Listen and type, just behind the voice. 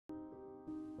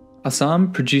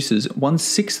Assam produces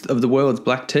 1/6 of the world's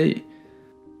black tea.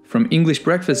 From English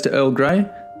breakfast to Earl Grey,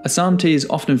 Assam tea is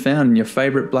often found in your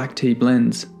favourite black tea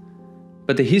blends.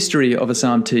 But the history of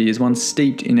Assam tea is one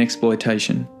steeped in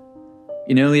exploitation.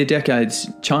 In earlier decades,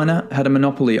 China had a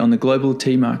monopoly on the global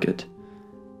tea market.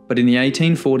 But in the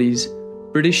 1840s,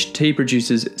 British tea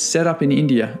producers set up in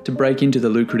India to break into the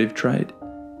lucrative trade.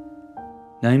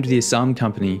 Named the Assam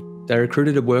Company, they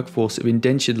recruited a workforce of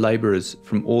indentured labourers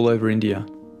from all over India.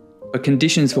 But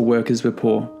conditions for workers were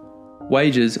poor.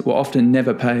 Wages were often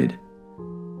never paid.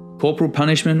 Corporal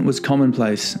punishment was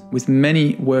commonplace, with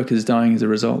many workers dying as a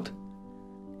result.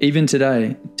 Even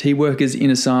today, tea workers in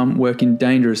Assam work in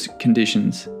dangerous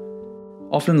conditions,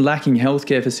 often lacking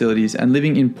healthcare facilities and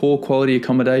living in poor quality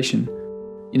accommodation,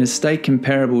 in a state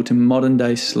comparable to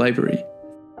modern-day slavery.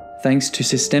 Thanks to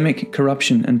systemic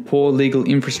corruption and poor legal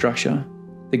infrastructure,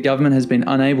 the government has been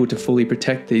unable to fully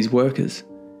protect these workers.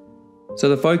 So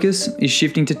the focus is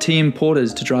shifting to tea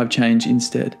importers to drive change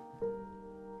instead.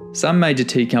 Some major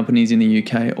tea companies in the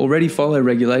UK already follow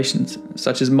regulations,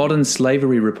 such as modern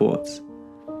slavery reports.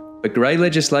 But grey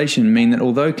legislation mean that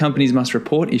although companies must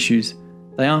report issues,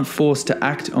 they aren't forced to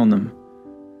act on them.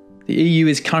 The EU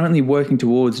is currently working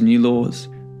towards new laws,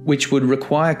 which would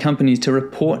require companies to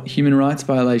report human rights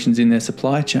violations in their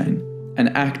supply chain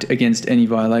and act against any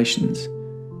violations.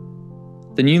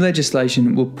 The new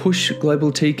legislation will push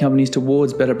global tea companies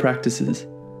towards better practices,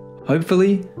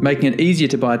 hopefully making it easier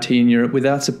to buy tea in Europe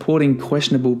without supporting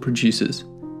questionable producers.